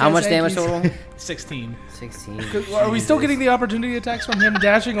in his weak How ass much damage Yankees- total? 16. 16. Are we still getting the opportunity attacks from him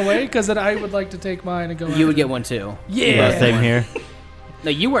dashing away? Because then I would like to take mine and go. You would get one too. Yeah. Same here. No,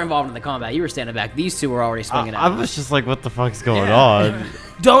 you were involved in the combat. You were standing back. These two were already swinging I at him. was just like, what the fuck's going on?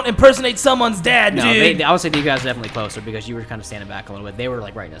 Don't impersonate someone's dad, No, dude. I would say you guys are definitely closer because you were kind of standing back a little bit. They were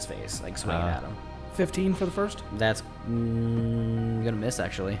like right in his face, like swinging at him. 15 for the first. That's gonna miss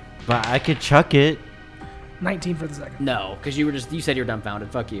actually. But I could chuck it. 19 for the second. No, because you said you were dumbfounded.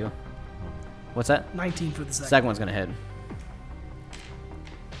 Fuck you. What's that? 19 for the second. Second one's gonna hit.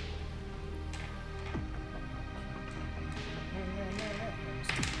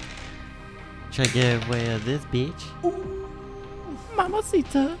 Try to get away of this bitch.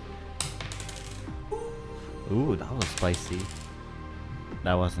 Mamacita. Ooh, that was spicy.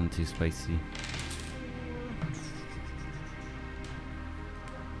 That wasn't too spicy.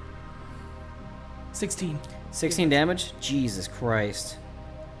 $16. 16 damage. Jesus Christ.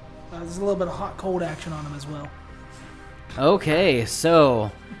 There's a little bit of hot cold action on him as well. Okay,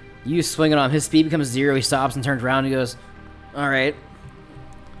 so you swing it on him. His speed becomes 0. He stops and turns around and he goes, all right.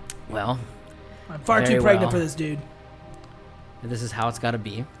 Well, I'm far Very too pregnant well. for this dude. this is how it's got to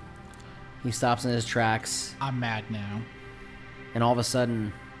be. He stops in his tracks, I'm mad now. and all of a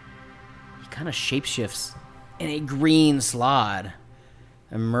sudden, he kind of shapeshifts, and a green slod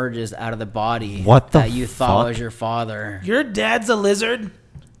emerges out of the body What the that you thought fuck? was your father. Your dad's a lizard?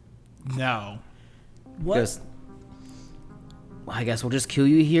 No. What? Goes, well, I guess we'll just kill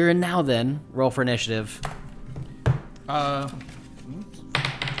you here and now then. Roll for initiative.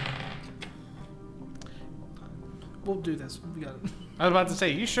 we'll do this. We got it. I was about to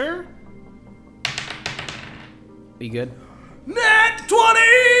say, you sure? Are you good? Nat 20!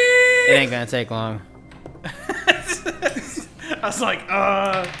 It ain't gonna take long. I was like,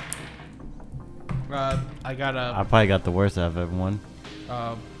 I got a. I probably got the worst out of everyone.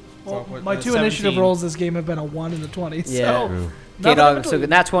 Well, what- my two 17. initiative rolls this game have been a 1 and a 20. Yeah. So True. nothing K-Dog, in so between.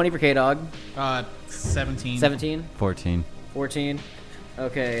 not 20 for K-Dog. 17. 17, 14. 14.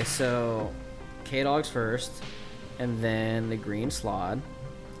 Okay, so K-Dog's first, and then the green slot,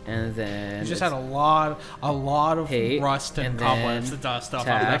 and then You just had a lot of Hate, rust and cobwebs to dust off of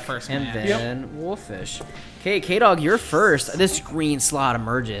that Tack, first and man. then Wolfish. Okay, K-Dog, you're first. This green slot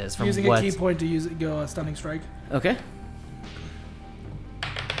emerges from Using what? a key point to go a stunning strike. Okay.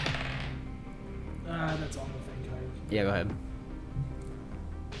 That's on the thing. Can I... Yeah, go ahead.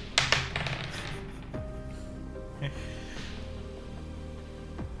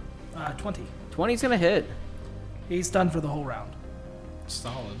 Uh, 20. 20's gonna hit. He's stunned for the whole round.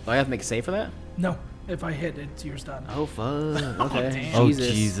 Solid. Do I have to make a save for that? No, if I hit, it's your stun. Oh fuck. Okay. damn. Oh,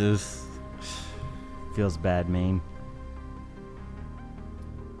 Jesus. Jesus. Feels bad, man.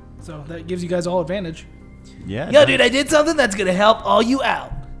 So that gives you guys all advantage. Yeah. Yo, dude, I did something that's gonna help all you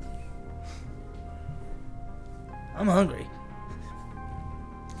out. I'm hungry.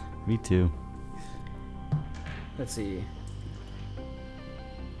 Me too. Let's see.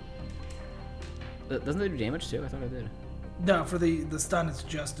 Doesn't it do damage too? I thought it did. No, for the stun, it's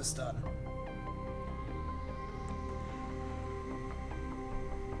just a stun.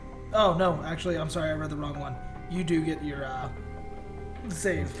 Oh no, actually, I'm sorry, I read the wrong one. You do get your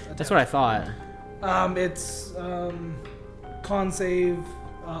save. That's what I thought. It's con save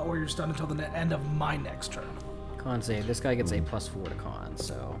or you're stunned until the end of my next turn. Con save. This guy gets a +4 to con,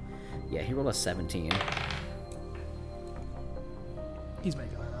 so yeah, he rolled a 17. He's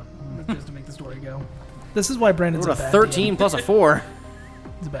making that up just to make the story go. This is why Brandon's Rolled a bad 13 DM. plus a 4.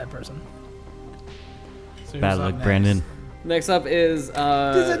 He's a bad person. So who's Bad up luck, next? Brandon. Next up is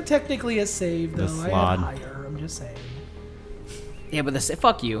Isn't technically a save though. the I slod. had higher. I'm just saying. yeah, but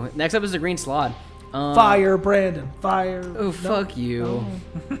fuck you. Next up is the green slot. Fire, Brandon. Fire. Oh No. fuck you.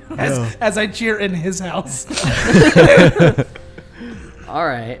 As I cheer in his house. All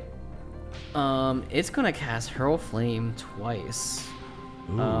right. It's gonna cast Hurl Flame twice.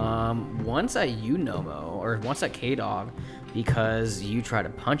 Once at you, Nomo, or once at K-Dog, because you try to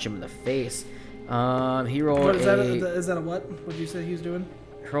punch him in the face. He rolled What is that? a Is that a what? What did you say he was doing?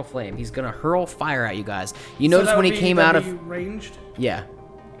 Hurl Flame. He's gonna hurl fire at you guys. You So notice that when would he be- came that'd out of be ranged. yeah.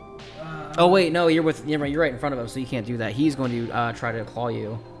 Oh wait, no, you're right in front of him, so you can't do that. He's going to try to claw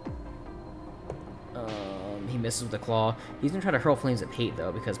you. He misses with the claw. He's gonna try to hurl flames at Pate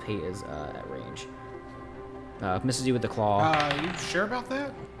though, because Pate is at range. Misses you with the claw. You sure about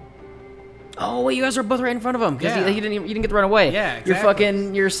that? Oh wait, you guys are both right in front of him because Yeah. you didn't get the run away. Yeah, You're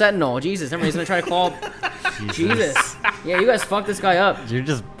exactly. you're Sentinel. Jesus, remember he's gonna try to claw. Jesus. Yeah, you guys fucked this guy up. You're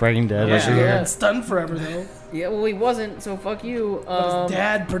just brain dead. Yeah. over here. Yeah. Been stunned forever though. Yeah, well he wasn't, so fuck you. But his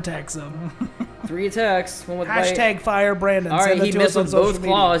dad protects him. 3 attacks, one with bite. Hashtag fire Brandon. All Send right, it he to missed us on with social both media.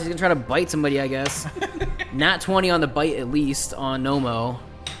 claws. He's gonna try to bite somebody, I guess. Not 20 on the bite at least on Nomo.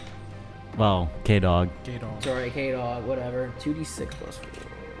 Well, K-Dog. K-Dog. Sorry, K-Dog, whatever. 2d6 plus 4.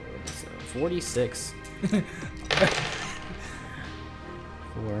 So 46.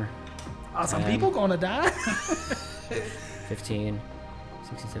 4, Are some 10. people gonna die? 15,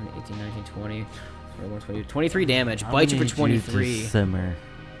 16, 17, 18, 19, 20, 21, 22, 23 damage. I'm Bite you gonna for need to 23. simmer.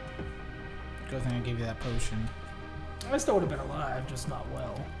 Good thing I gave you that potion. I still would have been alive, just not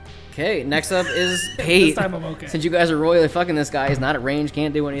well. Okay, next up is Pate. This time I'm okay. Since you guys are royally fucking this guy, he's not at range,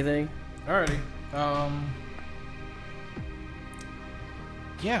 can't do anything. Alrighty.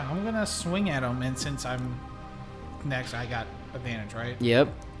 Yeah, I'm gonna swing at him, and since I'm next, I got advantage, right? Yep,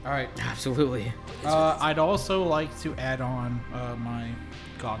 Alright. absolutely. I'd also like to add on my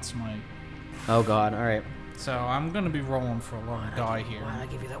God Smite. Oh god, alright. So I'm gonna be rolling for a long die here. Why did I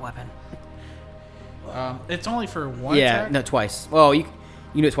give you that weapon? It's only for one Yeah, attack? no, twice. Well, you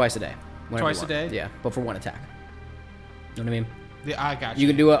do it twice a day. whenever Twice you a want. day? Yeah, but for one attack. You know what I mean? Yeah, I got you. You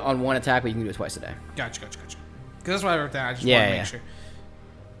can do it on one attack, but you can do it twice a day. Gotcha. Because that's what I wrote down. I just Yeah, want to make sure.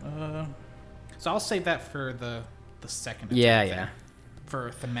 So I'll save that for the second attack. Yeah, then, yeah.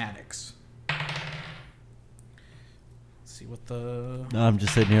 For thematics. Let's see what the... No, I'm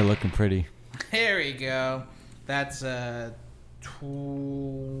just sitting here looking pretty. There we go. That's 28.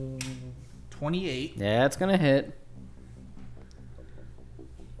 Yeah, it's gonna hit.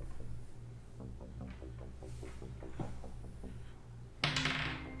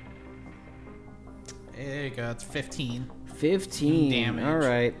 There you go. It's 15. 15 Damage. All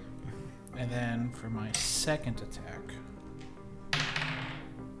right. And then for my second attack.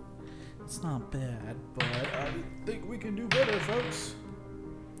 It's not bad, but I think we can do better, folks.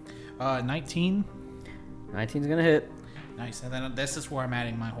 19. 19's gonna hit. Nice, and then this is where I'm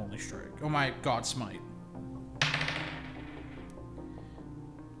adding my Holy Strike. Oh, my God Smite.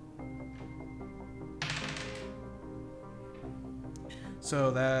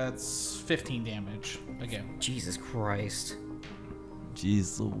 So that's 15 damage again. Jesus Christ.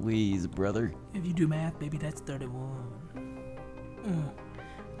 Jeez Louise, brother. If you do math, baby, that's 31.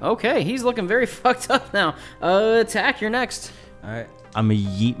 Okay, he's looking very fucked up now. Attack, you're next. All right. I'm gonna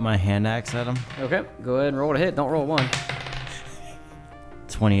yeet my hand axe at him. Okay, go ahead and roll to hit. Don't roll 1.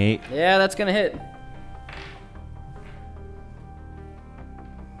 28. Yeah, that's gonna hit.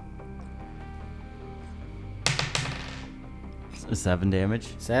 S- 7 damage.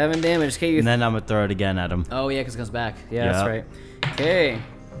 7 damage. Okay, you. And then I'm gonna throw it again at him. Oh yeah, because it comes back. Yeah, that's Yeah. right. Okay,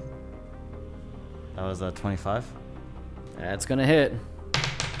 That was 25. that's gonna hit.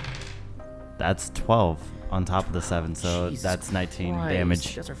 That's 12 on top of the 7, so Jesus that's 19 Christ, damage.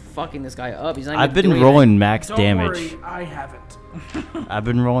 You guys are fucking this guy up. He's not. I've even been doing rolling max Don't damage. worry, I haven't. I've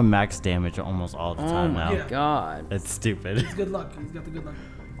been rolling max damage almost all the anything. Oh time my now. Yeah. god. It's stupid. It's good luck. He's got the good luck.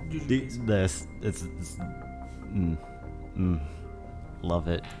 Juju piece. This, love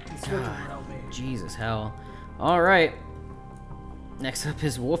it. It's switch over, help me. Jesus hell. All right. Next up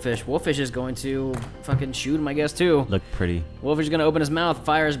is Wolfish. Wolfish is going to fucking shoot him, I guess, too. Look pretty. Wolfish is going to open his mouth,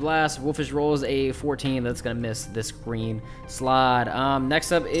 fires blast. Wolfish rolls a 14. That's going to miss this green slide.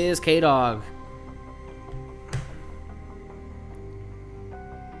 Next up is K-Dog.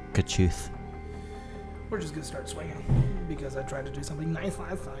 Kachuth. We're just gonna start swinging because I tried to do something nice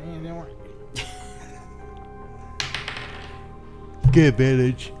last time and it didn't work. Good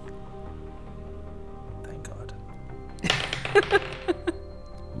advantage. Thank God.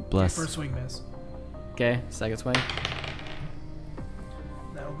 Bless. First swing miss. Okay, second swing.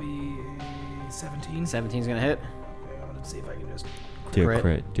 That'll be a 17. 17's going to hit. Okay, I'm gonna see if I can just. Dear Crit.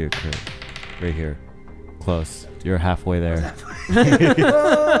 crit. Dear crit. Right here. Close. You're halfway there.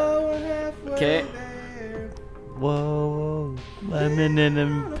 Okay. Whoa, lemon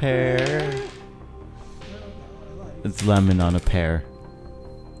and a pear. It's lemon on a pear.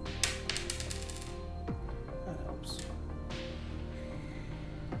 That helps.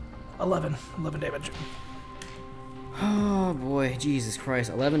 11 damage. Oh boy, Jesus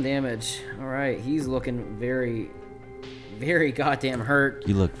Christ. 11 damage. All right, he's looking very, very goddamn hurt.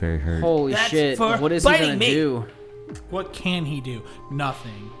 You look very hurt. Holy That's shit. for What is he biting going to me. do? What can he do?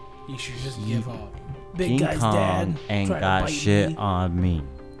 Nothing. He should just give up. Big King guy's Kong dad. ain't trying to got bite shit me. on me.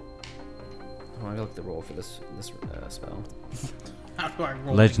 I want to look at the roll for this spell. How do I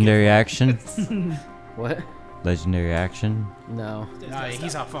roll? Legendary action. What? Legendary action. No. Nah,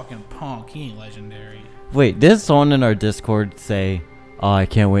 he's a fucking punk. He ain't legendary. Wait, did someone in our Discord say, "Oh, I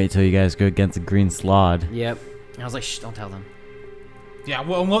can't wait till you guys go against a green slod"? Yep. I was like, shh, don't tell them. Yeah,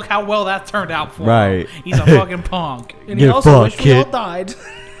 well, look how well that turned out for Right. him. He's a fucking punk. And he Get also fucked, wished we all kid. died.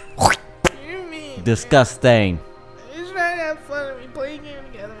 Disgusting. He's trying to have fun and we play a game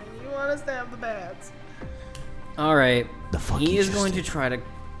together and you want us to have the bats. All right. The fuck He you is just going to did? try to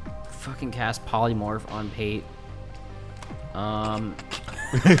fucking cast Polymorph on Pate.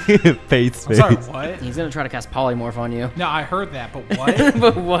 Face. I'm sorry, what? He's going to try to cast Polymorph on you. No, I heard that, but what?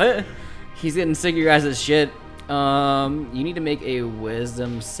 But what? He's getting sick of your guys' shit. You need to make a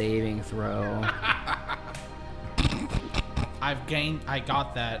wisdom saving throw. I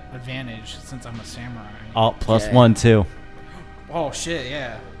got that advantage since I'm a samurai. Oh, plus Okay. 1 too. Oh shit,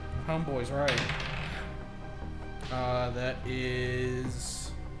 yeah. Homeboy's right. That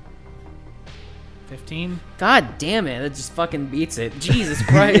is 15. God damn it, that just fucking beats it. Jesus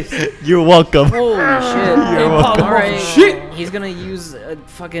Christ. You're welcome. Holy shit. welcome. Alright, Shit. he's gonna use a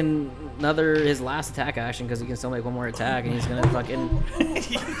fucking his last attack action because he can still make one more attack, and he's gonna fucking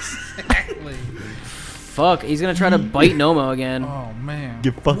Exactly. he's gonna try to bite Nomo again. Oh man.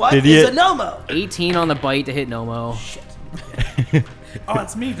 You fucked What is idiot. a Nomo? 18 on the bite to hit Nomo. Shit. Oh,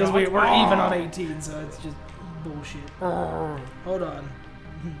 it's me because we're even on 18, so it's just bullshit. Hold on.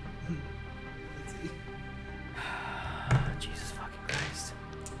 Let's see. Jesus fucking Christ.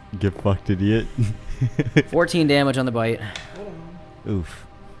 Get fucked, idiot. 14 damage on the bite. Hold on. Oof.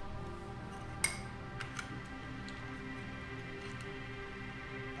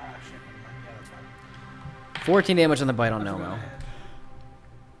 Ah, shit. Never mind. Yeah, that's fine. 14 damage on the bite on I forgot I Nomo. had-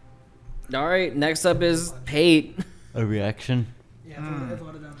 Alright, next up is Pate. A reaction? Yeah, I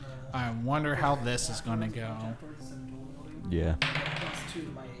thought it on the. I wonder how this is gonna go. Yeah. +2 to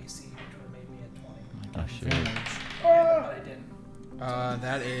my AC, which would have made me at 20. Oh shit. Yeah, but I didn't.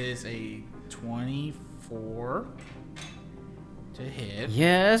 That is a 24. 4 to hit.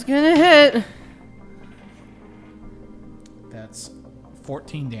 Yeah, it's gonna hit. That's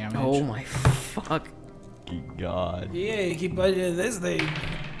 14 damage. Oh my fuck. God. Yeah, you keep biting this thing.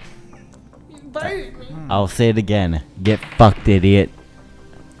 Bite me. I'll say it again. Get fucked, idiot.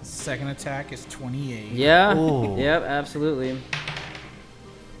 Second attack is 28. Yeah. Ooh. Yep, absolutely.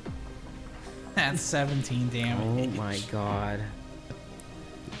 That's 17 damage. Oh my god.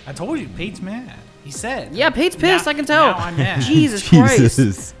 I told you, Pate's mad. He said. Yeah, Pate's pissed, Now- I can tell. Now I'm mad. Jesus Christ.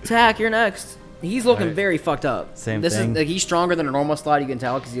 Jesus. Tack, you're next. He's looking Alright. very fucked up. Same this thing. is like he's stronger than a normal slot, you can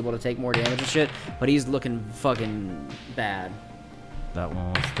tell, because he's able to take more damage and shit. But he's looking fucking bad. That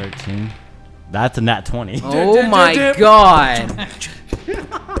one was 13. That's a nat 20. Oh my god.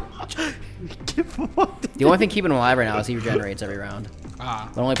 The only thing keeping him alive right now is he regenerates every round. Ah.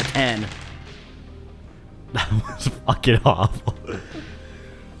 But only for 10. That was fucking awful.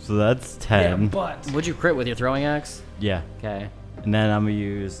 So that's 10. Yeah, but What'd you crit with your throwing axe? Yeah. Okay. And then I'm going to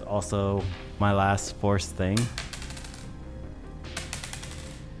use also my last force thing.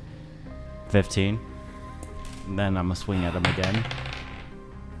 15. And then I'm going to swing at him again.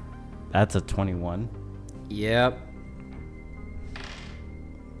 That's a 21. Yep.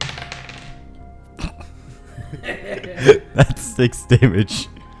 That's 6 damage.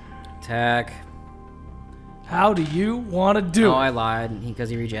 Tack. how do you want to do Oh, it? I lied. Because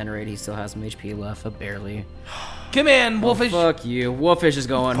he regenerated, he still has some HP left, but barely. Come in, Wolfish. Fuck you. Wolfish is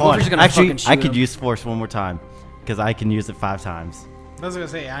going. Hold on. Wolfish is gonna Actually, fucking shoot I could him. use force one more time. Because I can use it 5 times. I was gonna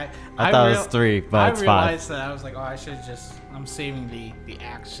say I thought it was 3, but it's 5. I realized that I was like, oh, I should just. I'm saving the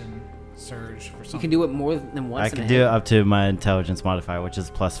action surge for something. You can do it more than once. I in can a do hit. it up to my intelligence modifier, which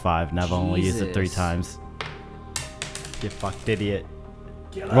is +5, and I've only used it 3 Jesus. times. Get fucked, idiot.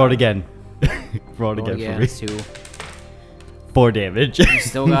 Roll it again. Roll it Roll again again, for me. it's 2. 4 damage.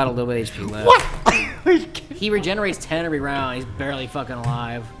 Still got a little bit of HP left. He regenerates 10 every round. He's barely fucking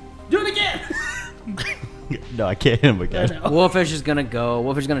alive. Do it again. No, I can't hit him again. Wolfish is gonna go.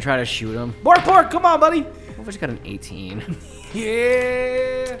 Wolfish is gonna try to shoot him. Pork, come on, buddy. Wolfish got an 18.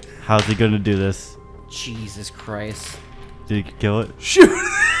 Yeah. How's he gonna do this? Jesus Christ. Did he kill it? Shoot.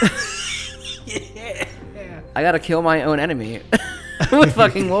 I gotta kill my own enemy with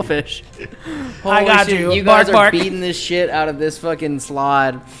fucking Wolfish. Holy got shit, you. You guys Bark, are bark. beating this shit out of this fucking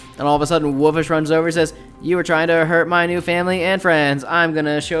slod. And all of a sudden, Wolfish runs over and says, "You were trying to hurt my new family and friends. I'm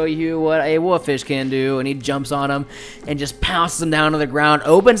gonna show you what a Wolfish can do." And he jumps on him and just pounces him down to the ground,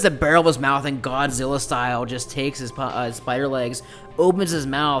 opens the barrel of his mouth, and Godzilla style just takes his spider legs, opens his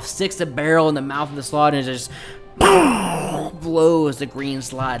mouth, sticks the barrel in the mouth of the slod, and just blows the green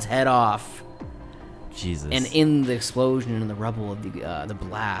slod's head off. Jesus. And in the explosion and the rubble of the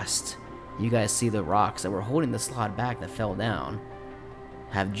blast, you guys see the rocks that were holding the slod back that fell down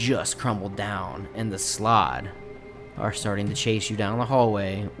have just crumbled down, and the slod are starting to chase you down the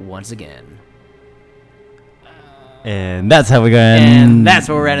hallway once again. And that's how we're gonna And that's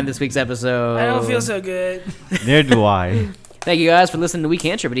where we're at in this week's episode. I don't feel so good. Neither do I. Thank you guys for listening to We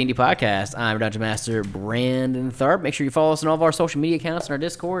Can't Trip, a D&D podcast. I'm Dungeon Master Brandon Tharp. Make sure you follow us on all of our social media accounts and our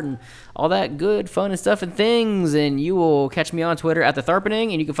Discord and all that good fun and stuff and things. And you will catch me on Twitter at The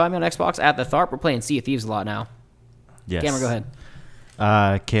Tharpening, and you can find me on Xbox at The Tharp. We're playing Sea of Thieves a lot now. Yes. Cameron, go ahead.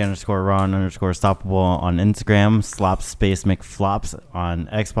 K_Ron_Stoppable on Instagram, Slop Space McFlops on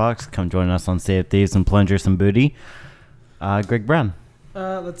Xbox. Come join us on Sea of Thieves and plunger some booty. Greg Brown.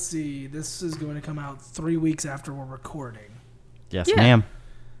 Let's see. This is going to come out 3 weeks after we're recording. Yes, Yeah. ma'am.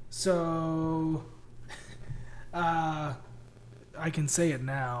 So, I can say it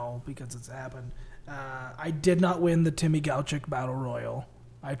now because it's happened. I did not win the Timmy Gauchik Battle Royal.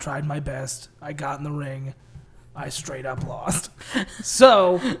 I tried my best. I got in the ring. I straight up lost.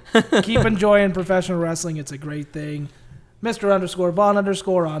 So, keep enjoying professional wrestling. It's a great thing.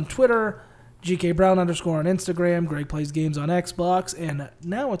 Mr_Vaughn_ on Twitter. GK Brown_ on Instagram. Greg Plays Games on Xbox. And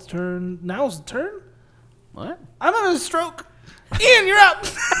now it's turn. Now's the turn? What? I'm having a stroke. Ian, you're up.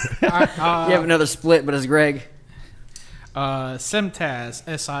 You have another split, but it's Greg. Simtaz,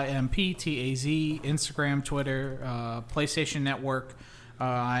 SIMPTAZ, Instagram, Twitter, PlayStation Network.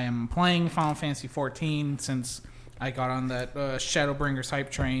 I am playing Final Fantasy 14 since I got on that Shadowbringers hype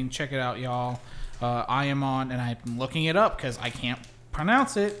train. Check it out, y'all. I am on, and I'm looking it up because I can't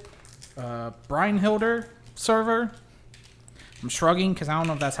pronounce it. Brian Hilder server. I'm shrugging because I don't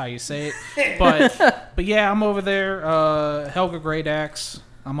know if that's how you say it, but yeah, I'm over there. Helga Great Axe.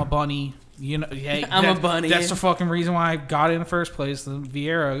 I'm a bunny. You know, hey, I'm a bunny. That's the fucking reason why I got it in the first place. The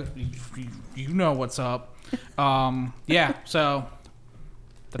Vieira, you know what's up. Yeah, so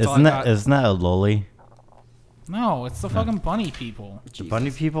that's all I got. Isn't that a loli? No, it's the fucking bunny people. The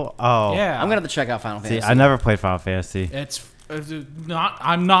bunny people? Oh. Yeah. I'm gonna have to check out Final See, Fantasy. I never played Final Fantasy. It's not.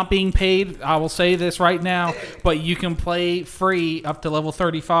 I'm not being paid. I will say this right now. But you can play free up to level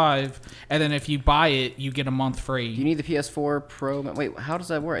 35, and then if you buy it, you get a month free. You need the PS4 Pro. Wait, how does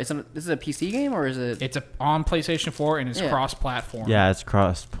that work? Is this a PC game or is it? It's on PlayStation 4 and it's Yeah. cross-platform. Yeah, it's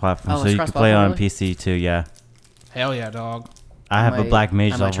cross-platform, Oh, so it's you can play cross-platform, on really? PC too. Yeah, Hell yeah, dog. I have a black I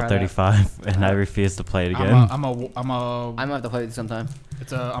mage might level try that. 35, and I refuse to play it again. I'm a I'm gonna have to play it sometime.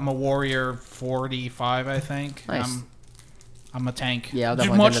 I'm a warrior 45, I think. Nice. I'm a tank. Yeah, I'll Just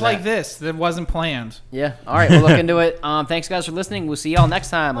definitely much get into like that. this. That wasn't planned. Yeah. All right, we'll look into it. Thanks guys for listening. We'll see y'all next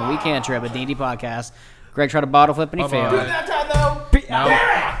time on Weekend Trip, a D&D podcast. Greg tried to bottle flip and he Bye-bye. failed. That time though.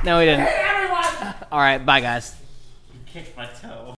 No. No, he didn't. Everyone. All right, bye guys. Kicked my toe.